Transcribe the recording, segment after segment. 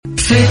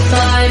في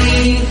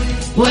الطريق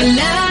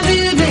ولا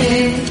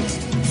بالبيت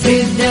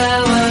في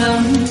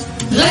الدوام،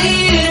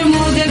 غير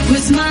مودك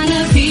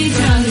واسمعنا في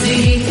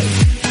ترانزيت.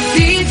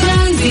 في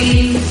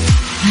ترانزيت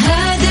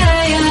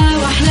هدايا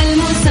واحلى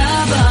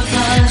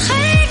المسابقة،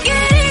 خليك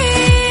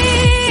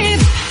قريب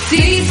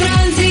في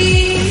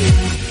ترانزيت.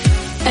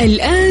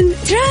 الآن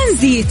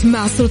ترانزيت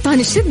مع سلطان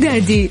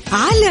الشدادي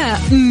على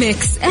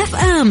ميكس اف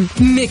ام.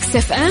 ميكس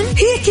اف ام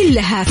هي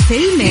كلها في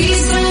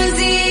الميكس.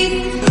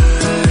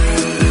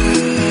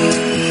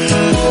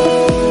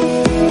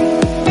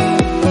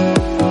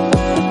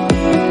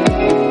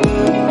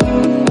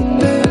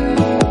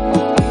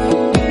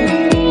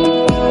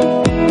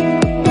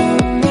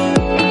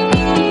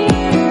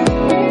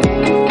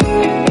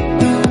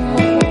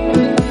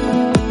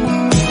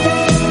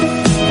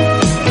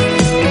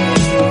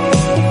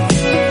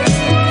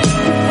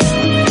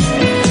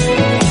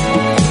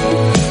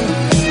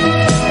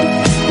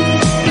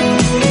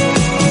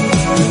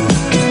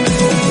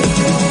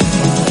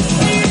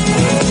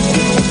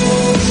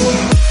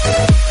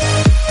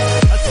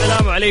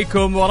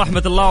 عليكم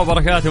ورحمة الله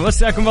وبركاته.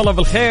 مساكم الله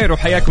بالخير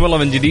وحياكم الله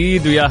من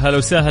جديد، ويا هلا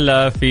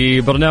وسهلا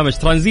في برنامج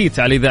ترانزيت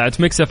على إذاعة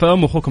ميكس اف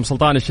ام. أخوكم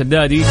سلطان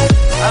الشدادي،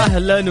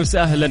 أهلا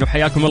وسهلا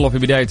وحياكم الله في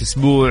بداية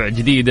أسبوع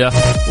جديدة.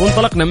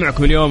 وانطلقنا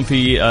معكم اليوم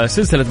في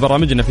سلسلة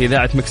برامجنا في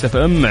إذاعة ميكس اف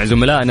ام مع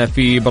زملائنا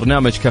في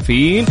برنامج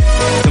كافيين.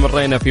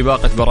 استمرينا في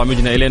باقة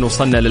برامجنا إلين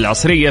وصلنا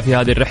للعصرية في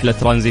هذه الرحلة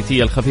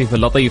الترانزيتية الخفيفة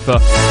اللطيفة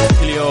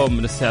كل يوم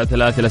من الساعة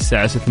 3 إلى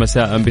الساعة 6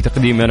 مساء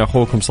بتقديم أنا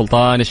أخوكم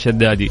سلطان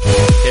الشدادي.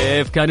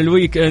 كيف كان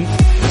الويك إند؟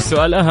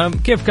 السؤال أهم،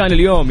 كيف كان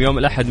اليوم؟ يوم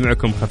الأحد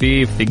معكم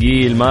خفيف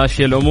ثقيل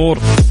ماشي الأمور؟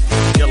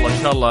 يلا إن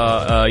شاء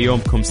الله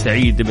يومكم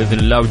سعيد بإذن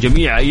الله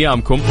وجميع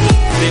أيامكم.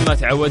 زي ما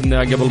تعودنا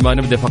قبل ما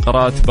نبدأ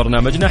فقرات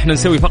برنامجنا احنا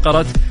نسوي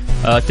فقرة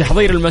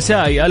تحضير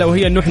المسائي، ألا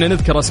وهي أنه احنا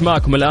نذكر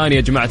أسماءكم الآن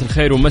يا جماعة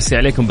الخير ونمسي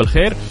عليكم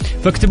بالخير.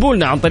 فاكتبوا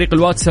لنا عن طريق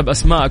الواتساب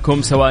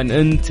أسماءكم سواء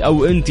أنت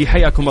أو أنتي،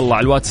 حياكم الله،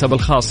 على الواتساب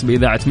الخاص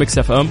بإذاعة ميكس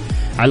اف ام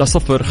على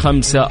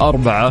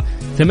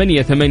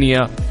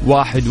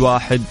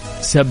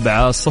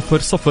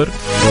 0548811700.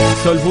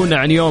 سولفونا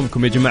عن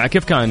يومكم يا جماعة،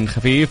 كيف كان؟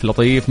 خفيف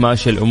لطيف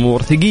ماشي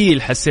الأمور؟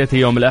 ثقيل حسيت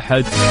يوم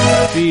الأحد؟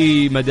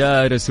 في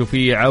مدارس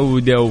وفي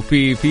عودة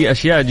وفي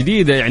أشياء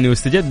جديدة يعني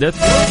واستجدت،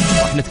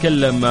 راح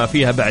نتكلم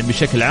فيها بعد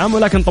بشكل عام،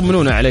 ولكن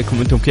طمنونا عليكم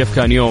أنتم كيف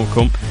كان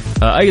يومكم.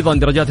 أيضا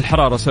درجات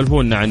الحرارة،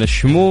 سولفونا عن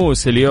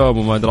الشموس اليوم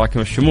وما أدراكم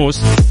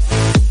الشموس.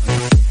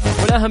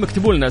 والأهم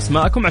اكتبوا لنا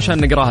أسماءكم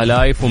عشان نقراها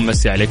لايف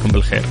ونمسي عليكم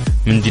بالخير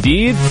من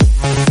جديد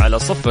على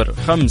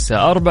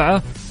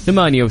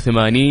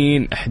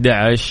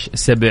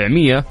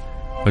 0548811700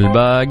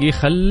 والباقي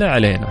خلى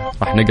علينا.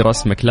 راح نقرأ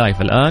اسمك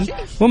لايف الآن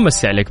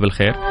ونمسي عليك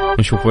بالخير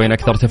ونشوف وين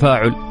أكثر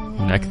تفاعل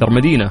من أكثر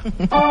مدينة.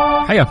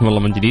 حياكم الله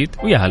من جديد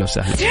ويا هلا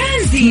وسهلا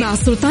مع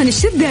سلطان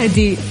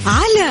الشدادي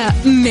على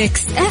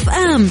ميكس اف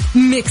ام.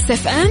 ميكس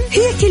اف ام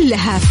هي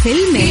كلها في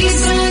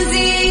الميكس.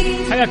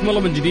 حياكم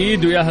الله من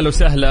جديد ويا هلا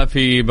وسهلا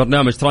في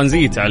برنامج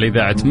ترانزيت على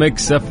إذاعة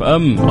ميكس اف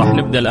ام. راح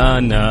نبدأ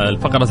الآن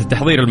الفقرة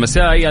التحضير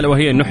المسائي، ألا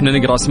وهي أنه احنا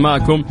نقرأ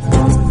اسماءكم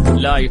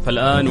لايف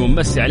الآن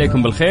ونمسي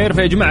عليكم بالخير.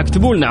 فيا جماعة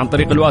اكتبوا لنا عن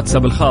طريق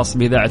الواتساب الخاص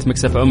بإذاعة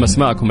ميكس اف ام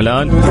اسماءكم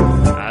الآن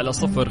على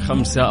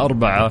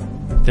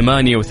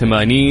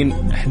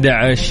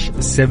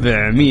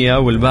 0548811700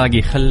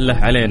 والباقي خله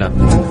علينا.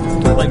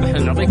 طيب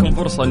احنا نعطيكم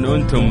فرصة انه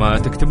انتم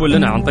تكتبوا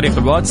لنا عن طريق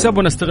الواتساب،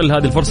 ونستغل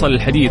هذه الفرصة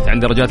للحديث عن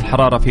درجات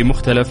الحرارة في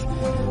مختلف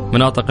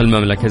مناطق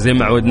المملكة. زي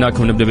ما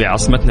عودناكم نبدأ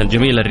بعاصمتنا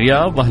الجميلة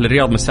الرياض. أهل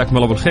الرياض مساكم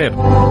الله بالخير.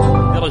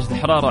 درجة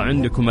الحرارة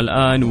عندكم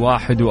الآن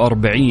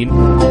 41.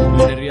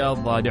 من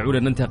الرياض دعونا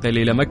ننتقل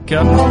إلى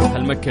مكة.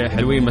 أهل مكة يا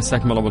حلوين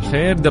مساكم الله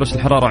بالخير. درجة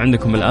الحرارة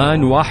عندكم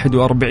الآن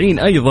 41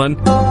 أيضا. من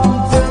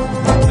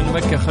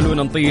مكة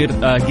خلونا نطير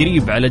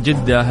قريب على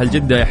جدة. أهل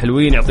جدة يا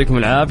حلوين يعطيكم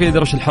العافية.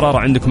 درجة الحرارة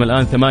عندكم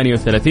الآن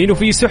 38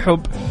 وفي سحب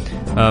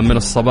من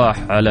الصباح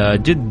على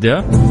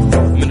جدة.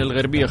 من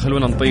الغربية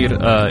خلونا نطير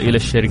إلى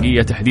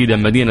الشرقية تحديدا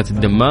مدينة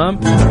الدمام.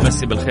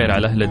 مسي بالخير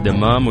على أهل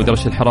الدمام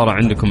ودرجة الحرارة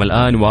عندكم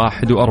الآن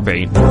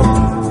 41.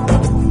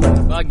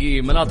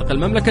 باقي مناطق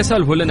المملكة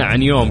سولفوا لنا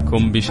عن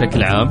يومكم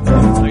بشكل عام،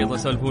 أيضا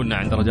سولفوا لنا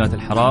عن درجات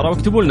الحرارة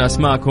واكتبوا لنا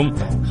أسماءكم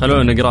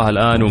خلونا نقراها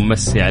الآن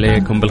ونمسي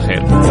عليكم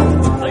بالخير.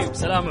 طيب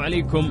السلام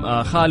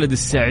عليكم. خالد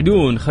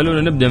السعدون،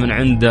 خلونا نبدأ من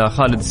عند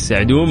خالد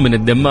السعدون من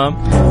الدمام.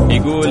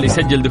 يقول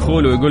يسجل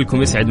دخول ويقول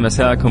لكم يسعد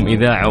مساكم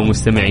إذاعة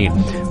ومستمعين.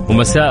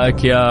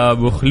 ومساءك يا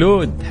أبو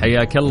خلود،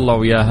 حياك الله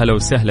ويا هلا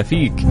وسهلا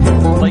فيك.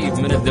 طيب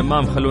من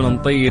الدمام خلونا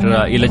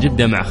نطير إلى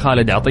جدة مع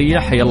خالد عطية.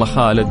 حيا الله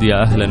خالد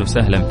يا أهلا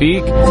وسهلا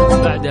فيك.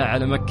 بعدها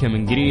على مكة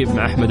من قريب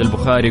مع أحمد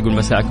البخاري يقول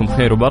مساءكم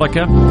خير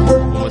وبركة.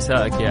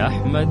 ومساءك يا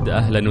أحمد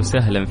أهلا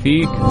وسهلا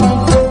فيك.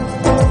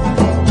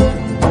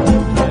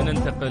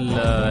 ننتقل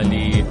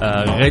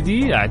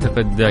لغدي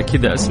أعتقد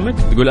كذا اسمك.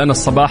 تقول أنا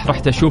الصباح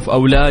رحت أشوف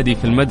أولادي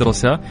في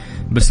المدرسة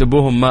بس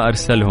أبوهم ما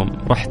أرسلهم،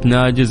 رحت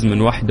ناجز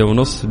من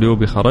 1:30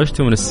 دوبي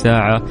خرجت من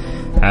الساعة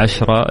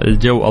 10.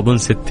 الجو أظن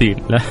 60.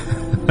 لا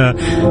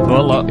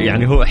والله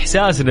يعني هو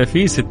إحساسنا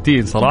فيه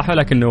 60 صراحة،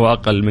 لكنه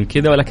أقل من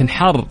كذا ولكن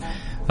حر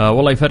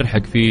والله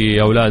يفرحك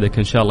في أولادك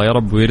إن شاء الله يا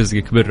رب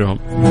ويرزقك برهم.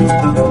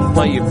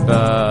 طيب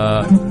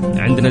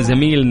عندنا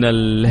زميلنا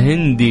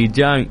الهندي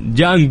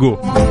جانجو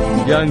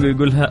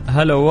يقول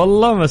هلا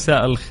والله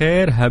مساء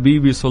الخير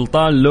حبيبي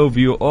سلطان love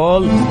you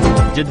all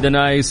جدا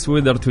نايس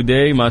weather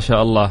today ما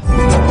شاء الله.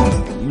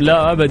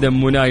 لا أبدا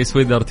مو نايس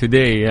weather today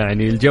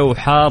يعني الجو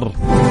حار.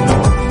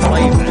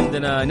 طيب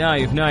عندنا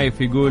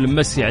نايف يقول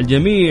مسي على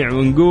الجميع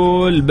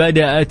ونقول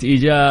بدأت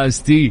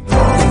إجازتي.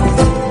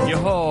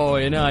 يهو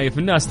يا نايف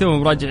الناس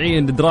توهم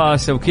راجعين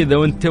دراسة وكذا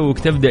وانت توك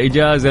تبدأ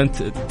إجازة انت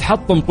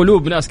تحطم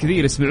قلوب ناس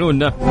كثير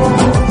يسمعونا.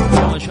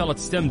 إن شاء الله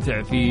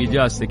تستمتع في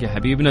إجازتك يا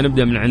حبيبنا.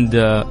 نبدأ من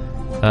عند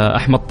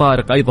أحمد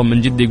طارق أيضا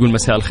من جدة يقول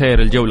مساء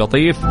الخير الجو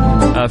لطيف.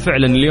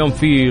 فعلا اليوم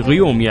في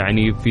غيوم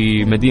يعني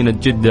في مدينة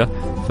جدة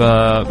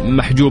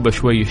فمحجوبة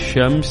شوي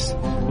الشمس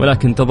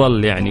ولكن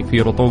تظل يعني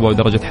في رطوبة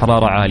ودرجة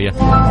حرارة عالية.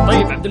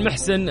 طيب عبد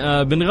المحسن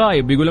بن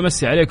غايب يقول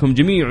أمسي عليكم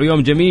جميع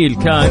ويوم جميل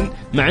كان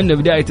معنا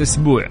بداية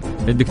أسبوع.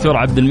 الدكتور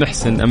عبد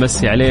المحسن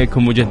أمسي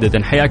عليكم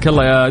مجددا حياك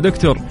الله يا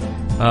دكتور.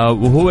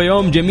 وهو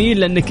يوم جميل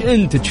لأنك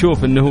أنت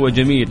تشوف أنه هو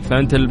جميل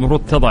فأنت المفروض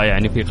تضع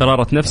يعني في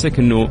قرارة نفسك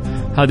أنه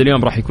هذا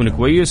اليوم راح يكون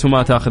كويس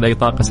وما تأخذ أي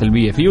طاقة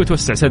سلبية فيه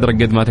وتوسع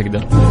صدرك قد ما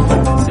تقدر.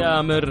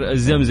 سامر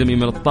الزمزمي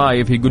من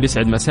الطايف يقول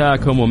يسعد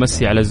مساكم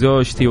ومسي على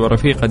زوجتي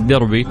ورفيقة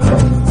دربي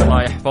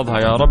الله يحفظها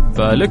يا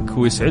رب لك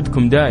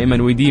ويسعدكم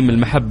دائما ويديم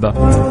المحبة.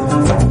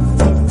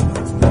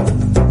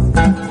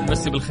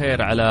 مسي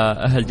بالخير على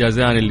أهل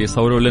جازان اللي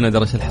صوروا لنا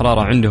درجة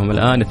الحرارة عندهم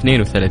الآن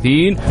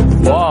 32.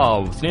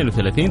 واو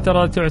 32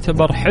 ترى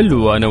تعتبر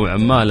حلوة نوعا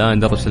ما الآن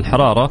درجة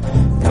الحرارة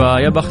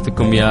فيا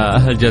بختكم يا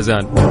أهل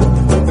جازان.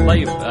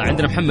 طيب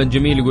عندنا محمد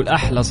جميل يقول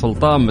أحلى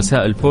سلطان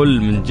مساء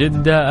الفل من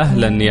جدة.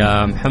 أهلا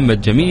يا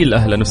محمد جميل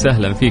أهلا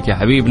وسهلا فيك يا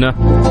حبيبنا.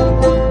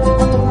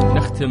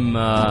 نختم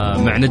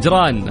مع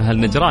نجران. هل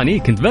نجراني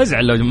كنت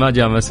بزعل لو ما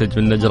جاء مسج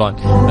من نجران.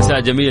 مساء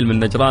جميل من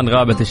نجران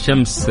غابت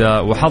الشمس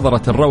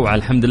وحضرت الروعة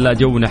الحمد لله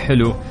جونا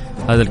حلو.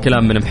 هذا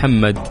الكلام من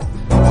محمد.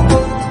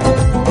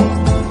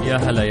 يا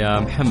هلا يا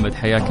محمد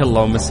حياك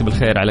الله ومسي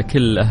بالخير على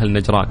كل أهل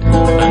نجران.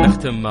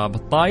 نختم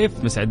بالطايف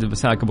مسعد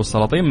مساك أبو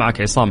السلاطين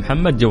معك عصام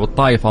محمد. جو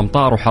الطايف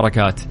أمطار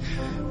وحركات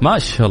ما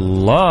شاء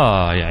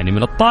الله يعني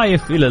من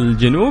الطايف إلى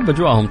الجنوب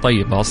أجواءهم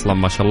طيبة أصلا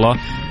ما شاء الله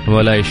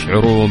ولا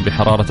يشعرون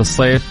بحرارة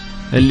الصيف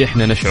اللي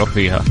احنا نشعر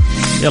فيها.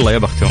 يلا يا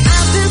بختهم.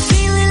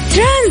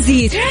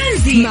 ترانزيت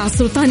مع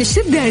سلطان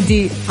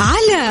الشدادي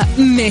على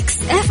ميكس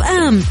اف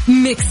ام.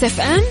 ميكس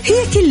اف ام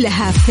هي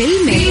كلها في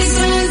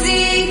الميكس.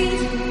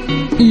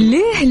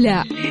 ليه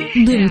لا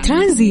ضمن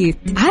ترانزيت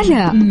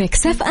على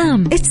ميكس اف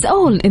ام. It's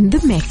all in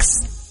the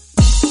mix.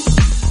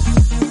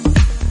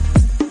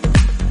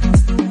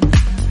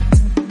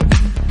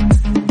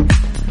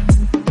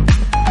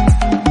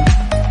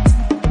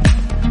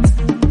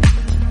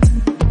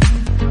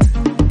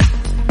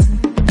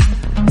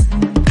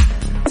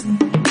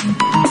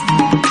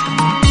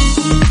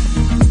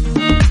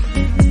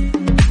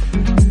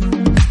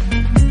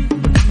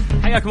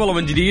 والله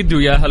من جديد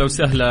ويا هلا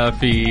وسهلا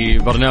في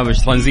برنامج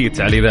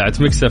ترانزيت على إذاعة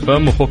ميكس اف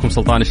ام وأخوكم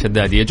سلطان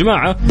الشدادي. يا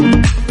جماعة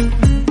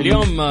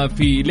اليوم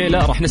في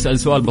ليلة راح نسأل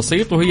سؤال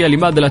بسيط وهي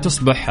لماذا لا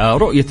تصبح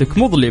رؤيتك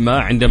مظلمة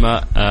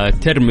عندما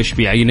ترمش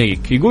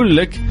بعينيك. يقول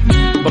لك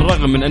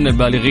بالرغم من أن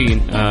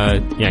البالغين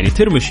يعني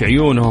ترمش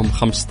عيونهم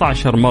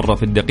 15 مرة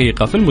في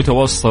الدقيقة في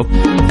المتوسط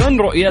فإن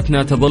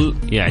رؤيتنا تظل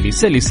يعني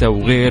سلسة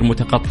وغير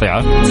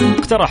متقطعة.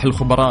 اقترح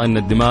الخبراء أن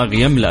الدماغ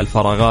يملأ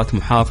الفراغات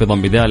محافظا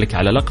بذلك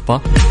على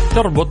لقطة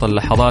تربط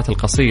اللحظات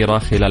القصيرة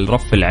خلال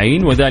رف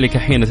العين وذلك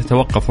حين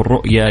تتوقف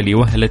الرؤية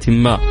لوهلة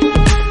ما.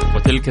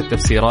 وتلك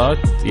التفسيرات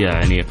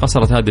يعني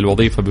قصرت هذه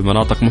الوظيفة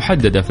بمناطق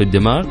محددة في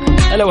الدماغ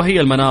ألا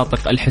وهي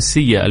المناطق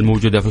الحسية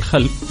الموجودة في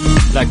الخلف.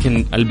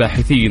 لكن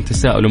الباحثين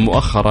تساءلوا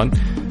مؤخرا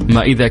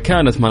ما إذا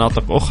كانت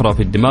مناطق أخرى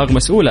في الدماغ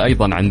مسؤولة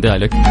أيضا عن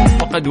ذلك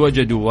وقد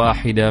وجدوا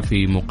واحدة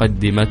في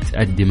مقدمة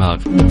الدماغ.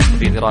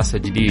 في دراسة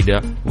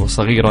جديدة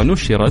وصغيرة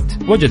نشرت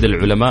وجد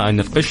العلماء أن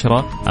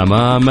القشرة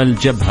أمام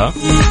الجبهة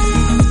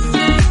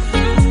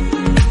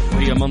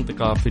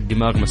منطقة في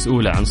الدماغ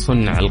مسؤولة عن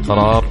صنع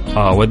القرار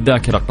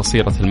والذاكرة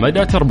قصيرة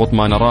المدى تربط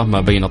ما نراه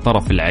ما بين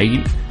طرف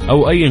العين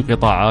أو أي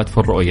انقطاعات في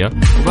الرؤية.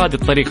 وبهذه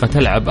الطريقة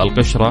تلعب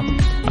القشرة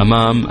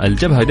أمام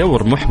الجبهة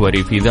دور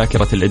محوري في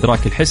ذاكرة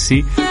الإدراك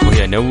الحسي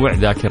وهي نوع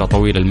ذاكرة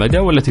طويل المدى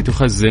والتي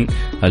تخزن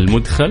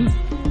المدخل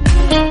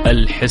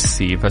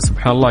الحسي.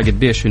 فسبحان الله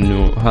قديش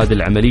إنه هذه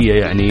العملية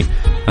يعني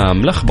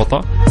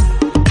ملخبطة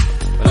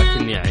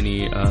لكن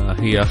يعني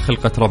هي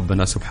خلقة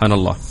ربنا سبحان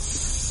الله.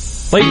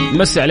 طيب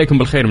مسي عليكم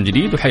بالخير من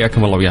جديد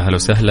وحياكم الله ويا هلا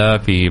وسهلا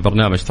في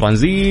برنامج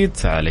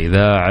ترانزيت على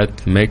إذاعة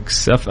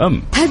ميكس اف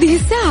ام. هذه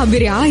الساعة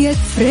برعاية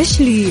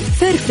فريشلي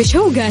فرفش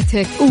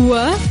اوقاتك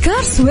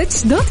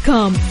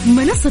وكارسويتش.com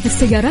منصة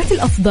السيارات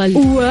الأفضل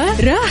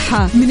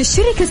وراحة من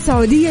الشركة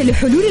السعودية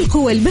لحلول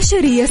القوى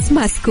البشرية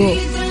سماسكو.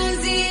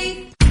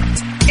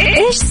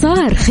 إيش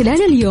صار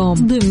خلال اليوم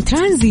ضمن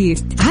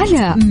ترانزيت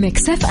على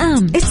ميكس اف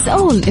ام. It's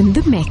all in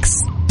the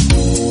mix.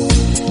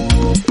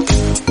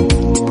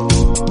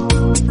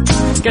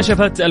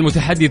 كشفت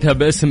المتحدثة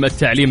باسم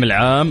التعليم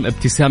العام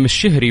ابتسام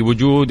الشهري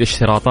وجود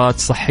اشتراطات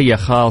صحية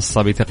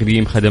خاصة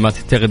بتقديم خدمات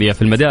التغذية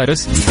في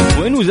المدارس،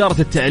 وإن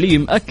وزارة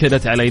التعليم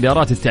أكدت على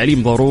إدارات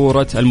التعليم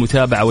ضرورة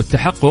المتابعة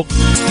والتحقق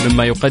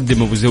مما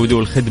يقدم مزودو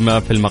الخدمة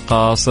في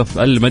المقاصف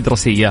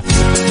المدرسية.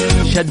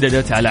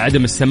 شددت على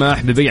عدم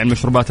السماح ببيع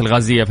المشروبات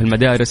الغازية في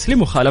المدارس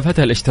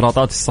لمخالفتها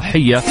الاشتراطات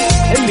الصحية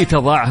اللي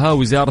تضعها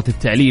وزارة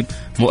التعليم،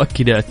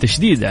 مؤكدة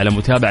التشديد على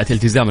متابعة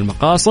التزام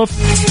المقاصف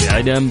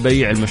بعدم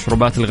بيع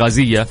المشروبات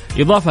الغازية،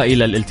 إضافة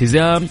إلى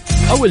الالتزام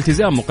أو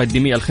التزام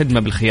مقدمي الخدمة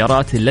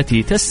بالخيارات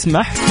التي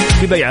تسمح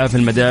ببيعها في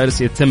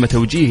المدارس. يتم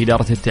توجيه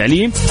إدارة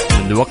التعليم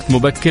منذ وقت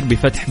مبكر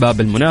بفتح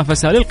باب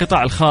المنافسة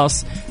للقطاع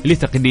الخاص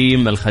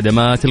لتقديم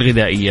الخدمات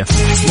الغذائية.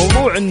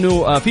 موضوع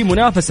أنه في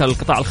منافسة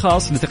للقطاع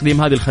الخاص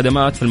لتقديم هذه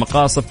الخدمات في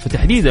المقاصف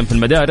تحديدا في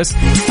المدارس،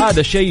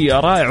 هذا شيء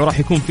رائع وراح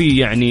يكون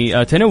فيه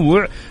يعني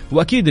تنوع،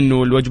 وأكيد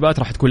أنه الوجبات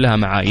راح تكون لها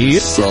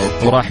معايير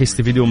وراح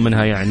يستفيدون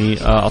منها يعني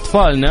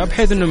أطفالنا،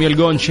 بحيث أنهم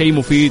يلقون شيء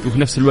مفيد وفي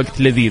نفس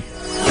الوقت لذيذ.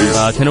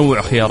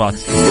 تنوع خيارات.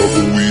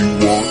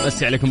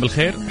 أسي عليكم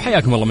بالخير،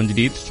 حياكم الله من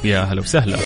جديد، يا هلا وسهلا.